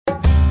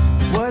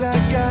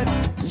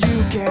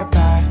get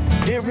by.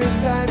 It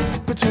resides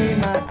between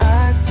my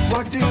eyes.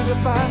 Walked through the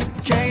fire,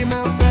 came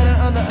out better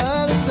on the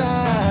other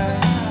side.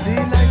 See,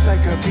 life's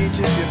like a beach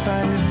if you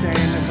find the sand.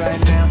 And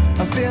right now,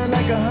 I feel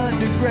like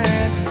 100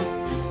 grand.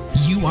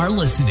 You are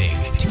listening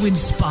to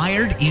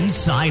Inspired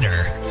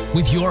Insider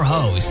with your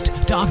host,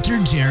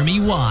 Dr. Jeremy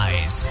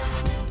Wise.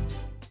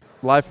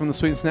 Live from the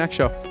Sweet and Snack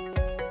Show.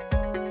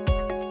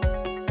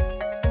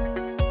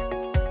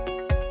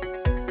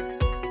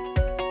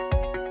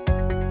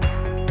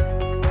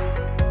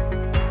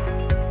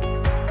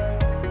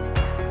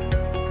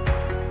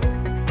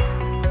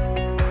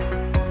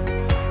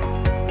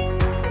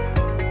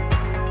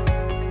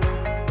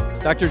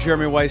 Dr.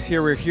 Jeremy Wise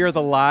here. We're here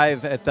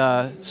live at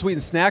the Sweet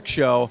and Snack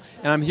Show,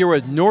 and I'm here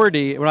with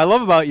Nordi. What I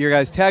love about your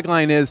guys'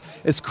 tagline is,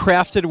 it's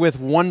crafted with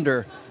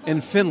wonder in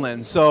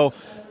Finland. So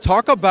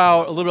talk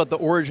about a little bit the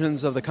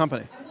origins of the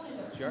company.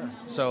 Sure.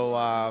 So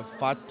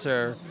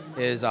Fazer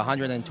is a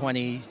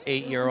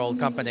 128-year-old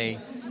company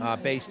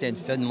based in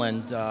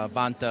Finland,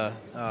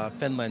 Vantaa,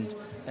 Finland,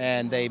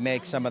 and they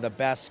make some of the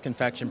best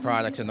confection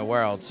products in the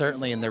world.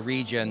 Certainly in the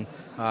region,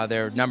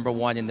 they're number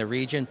one in the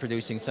region,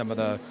 producing some of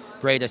the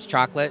greatest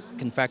chocolate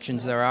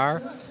confections there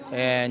are.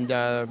 And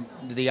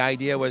the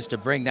idea was to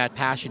bring that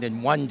passion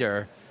and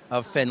wonder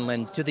of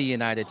Finland to the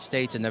United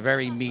States in a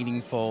very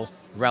meaningful,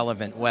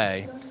 relevant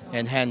way.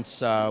 And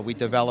hence, we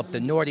developed the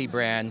Nordi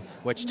brand,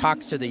 which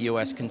talks to the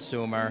U.S.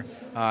 consumer,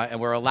 and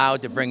we're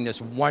allowed to bring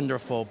this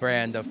wonderful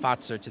brand of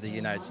Fazer to the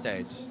United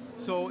States.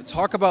 So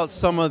talk about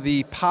some of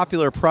the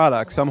popular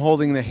products. I'm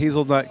holding the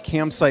hazelnut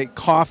campsite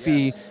coffee.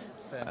 Yes,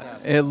 it's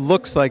fantastic. It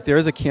looks like there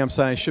is a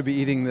campsite. I should be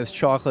eating this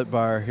chocolate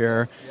bar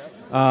here.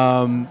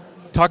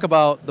 Talk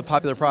about the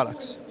popular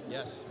products.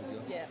 Yes, we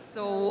do. Yeah,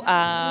 so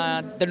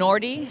the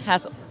Nordi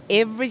has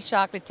every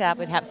chocolate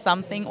tablet has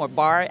something, or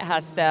bar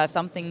has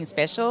something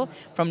special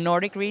from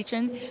Nordic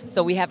region.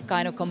 So we have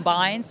kind of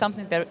combined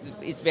something that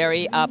is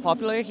very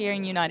popular here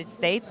in the United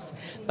States,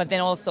 but then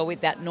also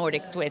with that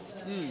Nordic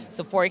twist.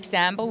 So for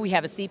example, we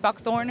have a sea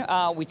buckthorn,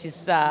 which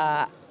is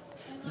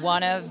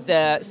one of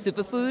the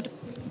superfood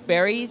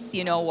berries,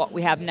 you know, what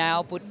we have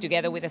now put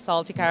together with a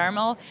salty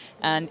caramel,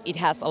 and it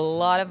has a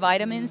lot of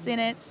vitamins in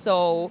it,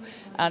 so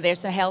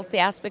there's a healthy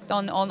aspect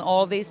on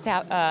all these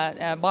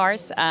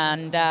bars.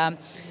 And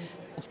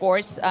of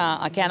course,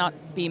 I cannot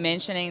be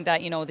mentioning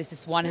that, you know, this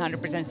is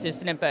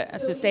 100%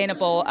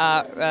 sustainable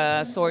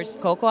sourced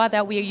cocoa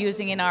that we are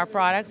using in our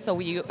products. So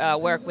we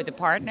work with the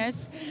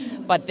partners,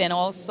 but then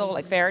also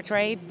like fair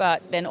trade,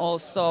 but then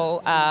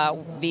also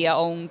via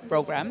own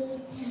programs.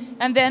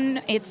 And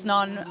then it's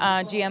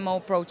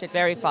non-GMO project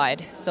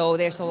verified. So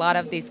there's a lot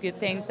of these good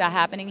things that are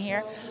happening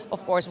here,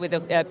 of course, with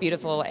the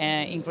beautiful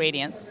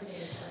ingredients.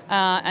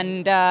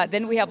 And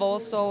then we have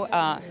also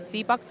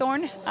sea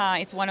buckthorn.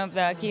 It's one of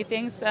the key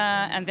things.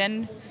 And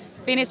then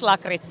Finnish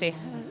lakritsi.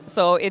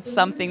 So it's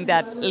something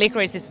that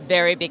licorice is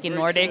very big in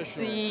Nordics.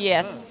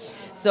 Yes.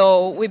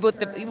 So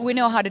we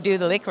know how to do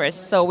the licorice.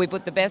 So we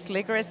put the best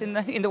licorice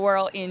in the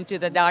world into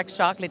the dark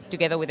chocolate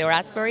together with the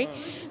raspberry,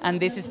 and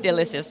this is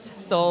delicious.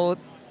 So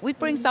we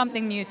bring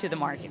something new to the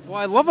market. What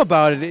I love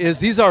about it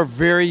is these are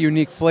very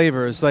unique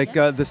flavors. Like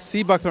the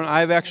sea buckthorn,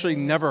 I've actually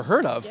never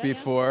heard of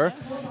before.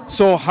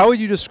 So how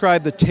would you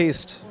describe the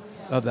taste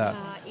of that?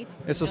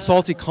 It's a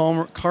salty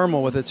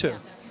caramel with it too.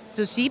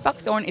 So sea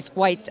buckthorn is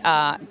quite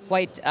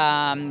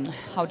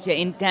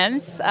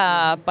intense,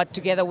 but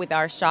together with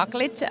our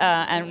chocolate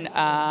and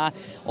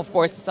of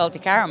course salty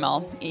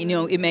caramel, you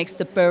know, it makes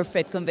the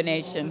perfect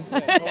combination.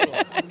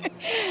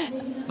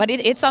 But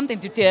it's something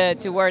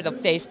to worth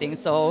of tasting,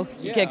 so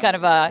you can kind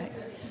of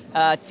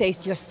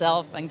taste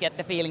yourself and get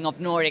the feeling of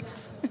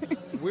Nordics.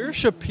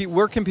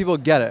 Where can people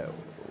get it?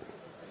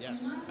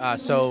 Yes.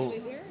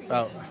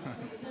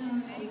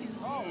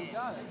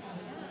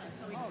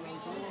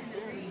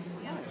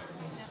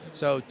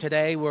 So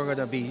today we're going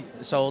to be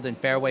sold in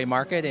Fairway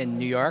Market in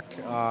New York.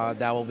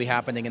 That will be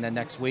happening in the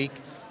next week.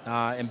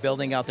 And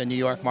building out the New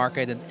York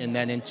market and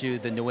then into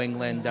the New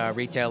England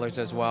retailers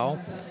as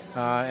well.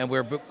 And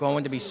we're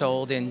going to be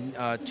sold in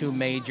two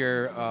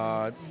major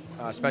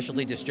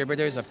specialty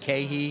distributors of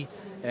KeHE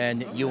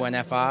and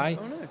UNFI.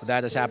 Oh, nice.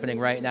 That is happening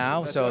right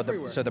now. That's So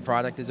everywhere. the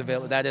product is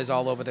available. That is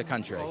all over the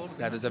country.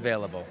 That is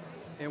available.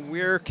 And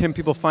where can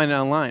people find it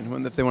online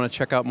if they want to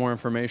check out more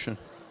information?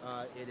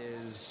 It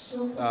is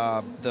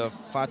the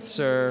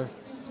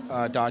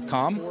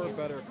Fazer.com. For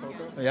better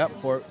cocoa. Yep.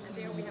 For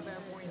There we have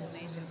more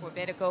information for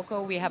Better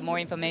Cocoa. We have more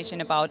information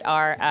about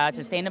our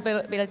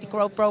sustainability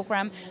growth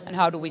program and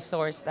how do we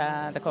source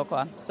the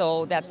cocoa.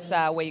 So that's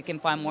where you can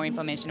find more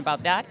information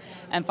about that.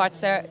 And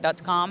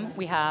Fazer.com,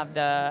 we have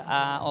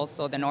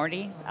also the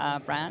Nordi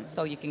brand,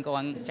 so you can go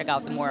and check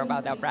out more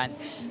about our brands.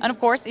 And of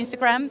course,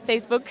 Instagram,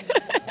 Facebook.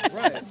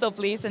 Right. So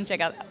please and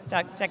check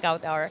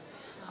out our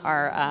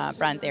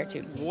brand there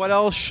too. What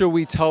else should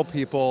we tell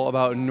people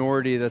about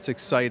Nordi that's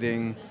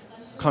exciting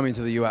coming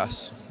to the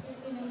U.S.?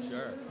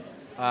 Sure.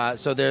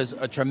 So there's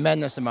a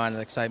tremendous amount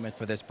of excitement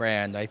for this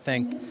brand. I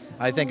think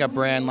a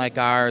brand like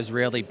ours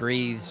really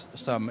breathes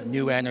some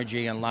new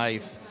energy and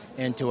life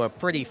into a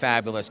pretty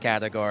fabulous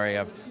category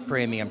of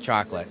premium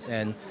chocolate.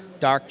 And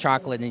dark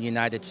chocolate in the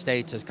United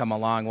States has come a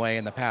long way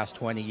in the past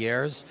 20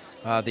 years.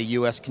 The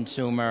U.S.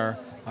 consumer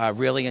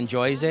really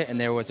enjoys it, and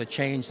there was a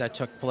change that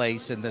took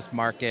place in this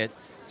market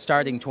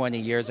starting 20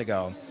 years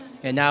ago.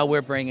 And now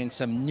we're bringing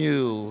some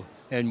new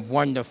and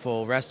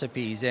wonderful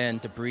recipes in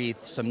to breathe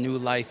some new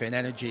life and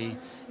energy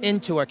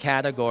into a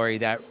category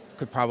that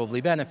could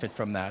probably benefit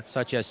from that,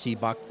 such as sea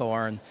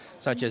buckthorn,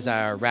 such as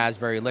our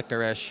raspberry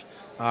licorice.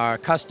 Our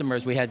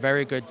customers, we had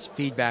very good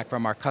feedback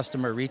from our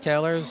customer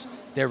retailers.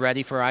 They're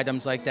ready for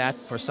items like that,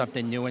 for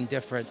something new and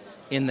different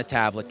in the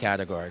tablet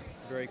category.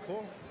 Very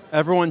cool.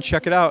 Everyone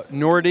check it out.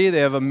 Nordi, they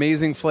have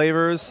amazing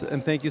flavors,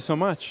 and thank you so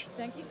much.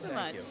 Thank you so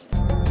much.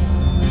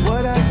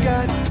 What I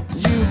got,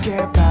 you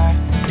can't buy.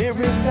 It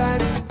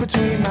resides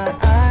between my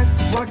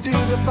eyes. Walked through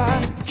the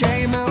fire,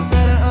 came out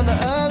better on the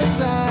other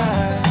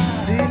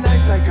side. See,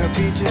 life's like a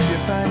beach if you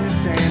find the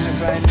sand.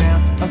 And right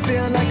now, I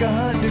feel like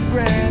 100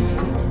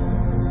 grand.